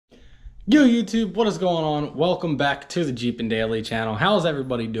Yo YouTube, what is going on? Welcome back to the Jeepin' Daily channel. How's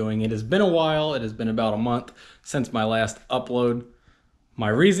everybody doing? It has been a while. It has been about a month since my last upload. My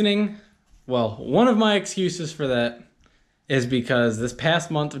reasoning? Well, one of my excuses for that is because this past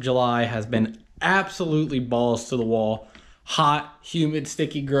month of July has been absolutely balls to the wall. Hot, humid,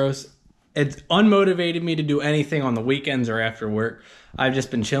 sticky, gross. It's unmotivated me to do anything on the weekends or after work. I've just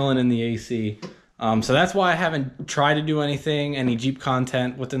been chilling in the AC. So that's why I haven't tried to do any Jeep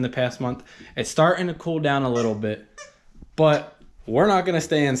content within the past month. It's starting to cool down a little bit, but we're not going to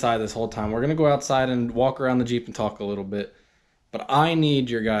stay inside this whole time. We're going to go outside and walk around the Jeep and talk a little bit, but I need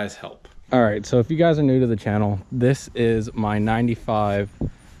your guys' help. All right, so if you guys are new to the channel, this is my 95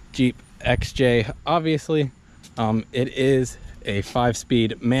 Jeep XJ. Obviously, it is a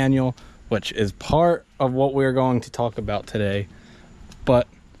 5-speed manual, which is part of what we're going to talk about today, but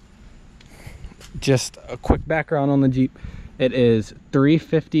just a quick background on the Jeep. It is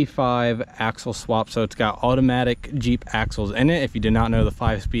 355 axle swap, so it's got automatic Jeep axles in it. If you did not know, the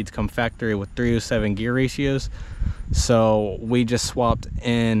 5 speeds come factory with 307 gear ratios, so we just swapped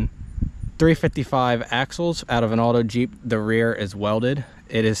in 355 axles out of an auto Jeep. The rear is welded.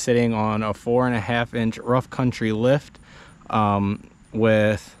 It is sitting on a 4.5-inch rough country lift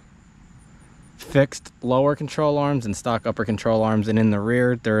with fixed lower control arms and stock upper control arms, and in the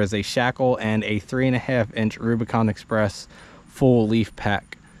rear there is a shackle and a 3.5-inch Rubicon Express full leaf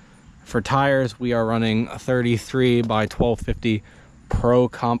pack. For tires, we are running a 33 by 1250 Pro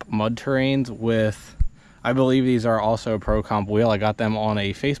Comp mud terrains with, I believe these are also Pro Comp wheel. I got them on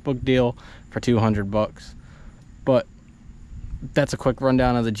a Facebook deal for 200 bucks. But that's a quick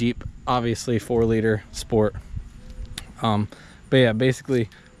rundown of the Jeep. Obviously 4-liter sport. But yeah, basically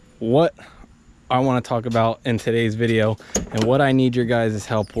what I want to talk about in today's video and what I need your guys'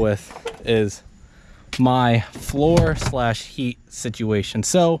 help with is my floor slash heat situation.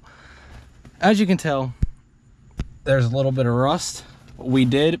 So as you can tell, there's a little bit of rust. We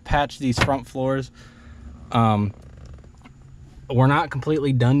did patch these front floors. We're not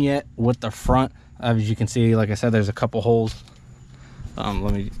completely done yet with the front. As you can see, like I said, there's a couple holes.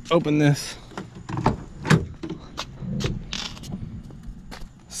 Let me open this.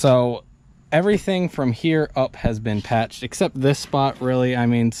 So everything from here up has been patched except this spot, really. I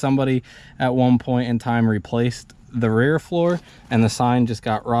mean, somebody at one point in time replaced the rear floor and the sign just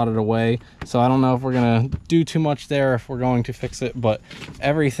got rotted away, so I don't know if we're gonna do too much there, if we're going to fix it. But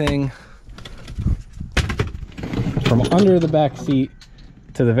everything from under the back seat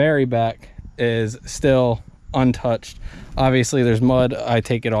to the very back is still untouched. Obviously there's mud. I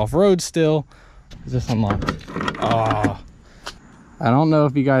take it off road still. Is this unlocked? I don't know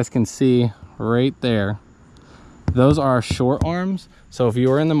if you guys can see right there, those are short arms. So if you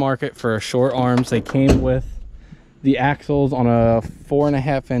were in the market for short arms, they came with the axles on a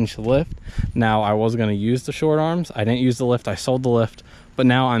 4.5-inch lift. Now, I was going to use the short arms. I didn't use the lift. I sold the lift, but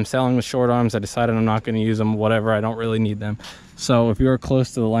now I'm selling the short arms. I decided I'm not going to use them. Whatever, I don't really need them. So if you're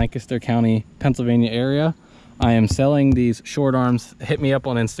close to the Lancaster County, Pennsylvania area, I am selling these short arms. Hit me up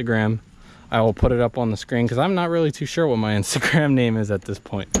on Instagram. I will put it up on the screen because I'm not really too sure what my Instagram name is at this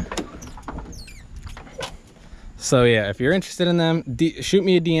point. So yeah, if you're interested in them, shoot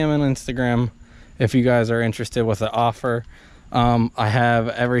me a DM on Instagram if you guys are interested with the offer. I have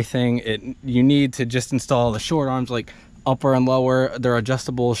everything you need to just install the short arms, like upper and lower. They're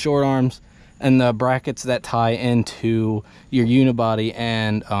adjustable short arms, and the brackets that tie into your unibody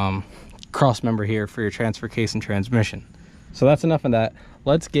and cross member here for your transfer case and transmission. So that's enough of that.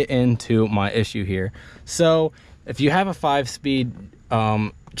 Let's get into my issue here. So if you have a 5-speed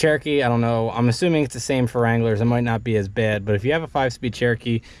Cherokee, I don't know, I'm assuming it's the same for Wranglers. It might not be as bad, but if you have a 5-speed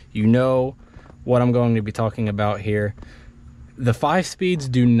Cherokee, you know what I'm going to be talking about here. The 5 speeds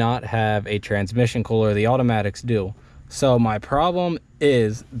do not have a transmission cooler. The automatics do. So my problem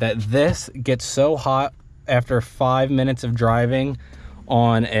is that this gets so hot after 5 minutes of driving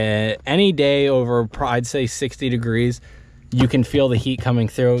on any day over, I'd say 60 degrees. You can feel the heat coming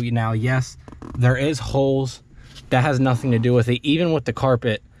through. Now, yes, there is holes. That has nothing to do with it. Even with the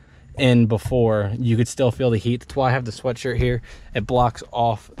carpet in before, you could still feel the heat. That's why I have the sweatshirt here. It blocks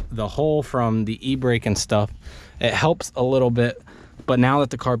off the hole from the e-brake and stuff. It helps a little bit, but now that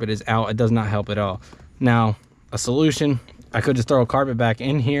the carpet is out, it does not help at all. Now, a solution, I could just throw a carpet back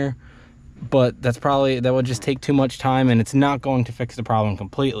in here, but that would just take too much time, and it's not going to fix the problem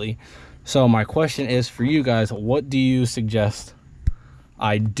completely. So my question is for you guys, what do you suggest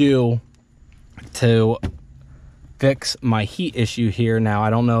I do to fix my heat issue here? Now,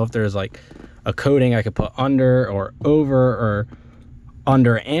 I don't know if there's like a coating I could put under or over or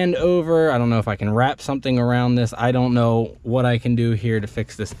under and over. I don't know if I can wrap something around this. I don't know what I can do here to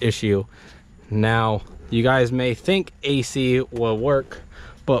fix this issue. Now, you guys may think AC will work,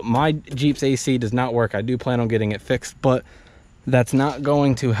 but my Jeep's AC does not work. I do plan on getting it fixed, but that's not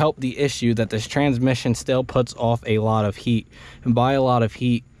going to help the issue that this transmission still puts off a lot of heat. And by a lot of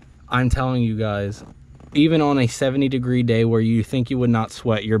heat, I'm telling you guys, even on a 70-degree day where you think you would not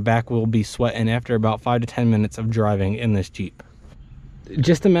sweat, your back will be sweating after about 5 to 10 minutes of driving in this Jeep.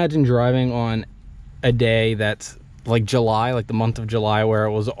 Just imagine driving on a day that's like July, like the month of July, where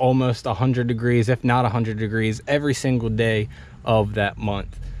it was almost 100 degrees, if not 100 degrees, every single day of that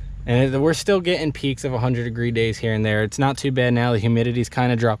month. And we're still getting peaks of 100-degree days here and there. It's not too bad now. The humidity's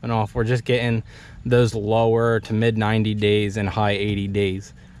kind of dropping off. We're just getting those lower to mid 90 days and high 80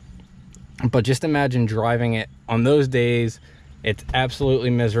 days. But just imagine driving it on those days. It's absolutely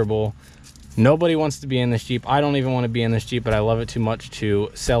miserable. Nobody wants to be in this Jeep. I don't even want to be in this Jeep, but I love it too much to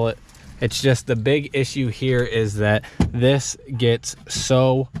sell it. It's just the big issue here is that this gets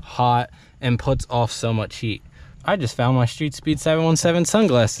so hot and puts off so much heat. I just found my Street Speed 717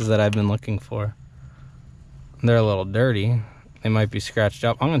 sunglasses that I've been looking for. They're a little dirty. They might be scratched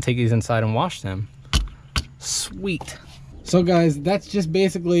up. I'm gonna take these inside and wash them. Sweet. So guys, that's just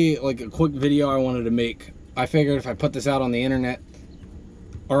basically like a quick video I wanted to make. I figured if I put this out on the internet,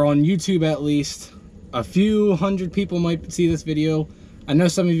 or on YouTube at least, a few hundred people might see this video. I know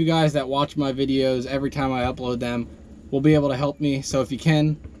some of you guys that watch my videos every time I upload them will be able to help me. So if you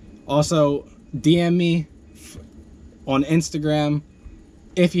can, also DM me on Instagram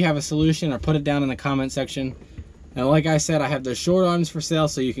if you have a solution, or put it down in the comment section. And like I said, I have those short arms for sale,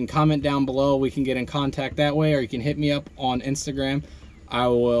 so you can comment down below. We can get in contact that way, or you can hit me up on Instagram. I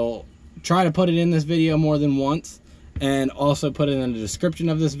will try to put it in this video more than once, and also put it in the description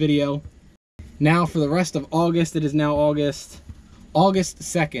of this video. Now for the rest of August, it is now August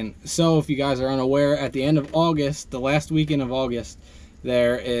 2nd. So if you guys are unaware, at the end of August, the last weekend of August,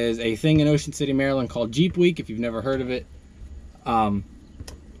 there is a thing in Ocean City, Maryland called Jeep Week, if you've never heard of it.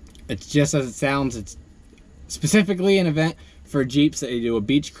 It's just as it sounds. It's specifically an event for Jeeps. They do a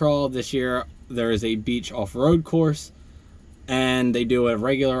beach crawl. This year there is a beach off-road course, and they do a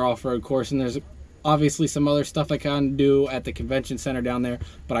regular off-road course, and there's obviously some other stuff I can do at the convention center down there,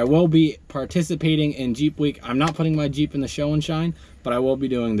 but I will be participating in Jeep Week. I'm not putting my Jeep in the show and shine, but I will be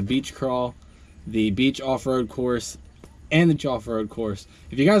doing the beach crawl, the beach off-road course, and the off-road course.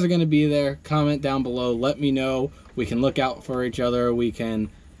 If you guys are going to be there, comment down below, let me know. We can look out for each other. We can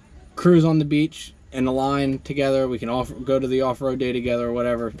cruise on the beach in a line together. We can go to the off-road day together, or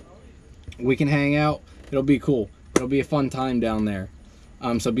whatever. We can hang out. It'll be cool. It'll be a fun time down there.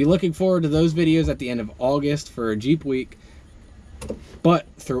 So be looking forward to those videos at the end of August for Jeep Week. But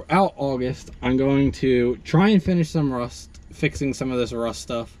throughout August, I'm going to try and finish some rust, fixing some of this rust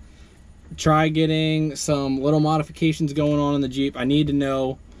stuff. Try getting some little modifications going on in the Jeep. I need to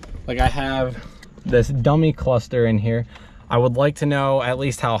know, like, I have this dummy cluster in here. I would like to know at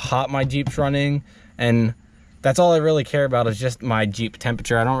least how hot my Jeep's running, and that's all I really care about, is just my Jeep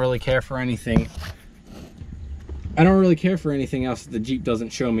temperature. I don't really care for anything. I don't really care for anything else that the Jeep doesn't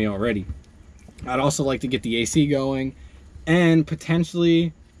show me already. I'd also like to get the AC going, and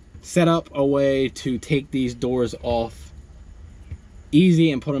potentially set up a way to take these doors off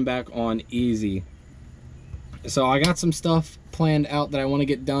easy and put them back on easy. So I got some stuff planned out that I want to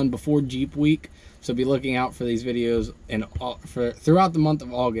get done before Jeep Week, so be looking out for these videos throughout the month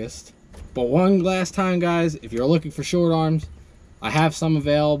of August. But one last time, guys, if you're looking for short arms, I have some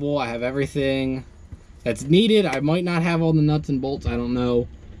available. I have everything that's needed. I might not have all the nuts and bolts, I don't know.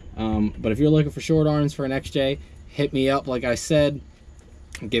 But if you're looking for short arms for an XJ, hit me up, like I said.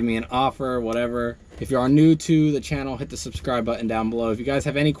 Give me an offer, whatever. If you are new to the channel, hit the subscribe button down below. If you guys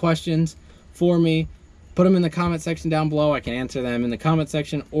have any questions for me, put them in the comment section down below. I can answer them in the comment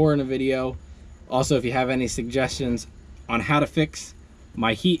section or in a video. Also, if you have any suggestions on how to fix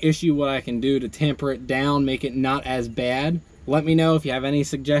my heat issue, what I can do to tamper it down, make it not as bad, let me know. If you have any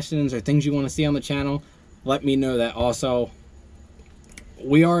suggestions or things you want to see on the channel, let me know that also.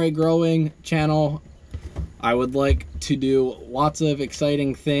 We are a growing channel. I would like to do lots of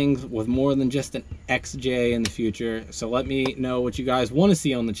exciting things with more than just an XJ in the future. So let me know what you guys want to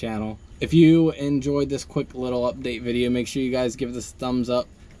see on the channel. If you enjoyed this quick little update video, make sure you guys give this a thumbs up.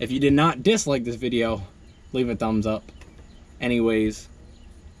 If you did not dislike this video, leave a thumbs up. Anyways.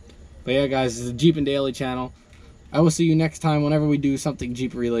 But yeah, guys, this is the Jeepin' Daily channel. I will see you next time whenever we do something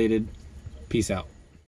Jeep related. Peace out.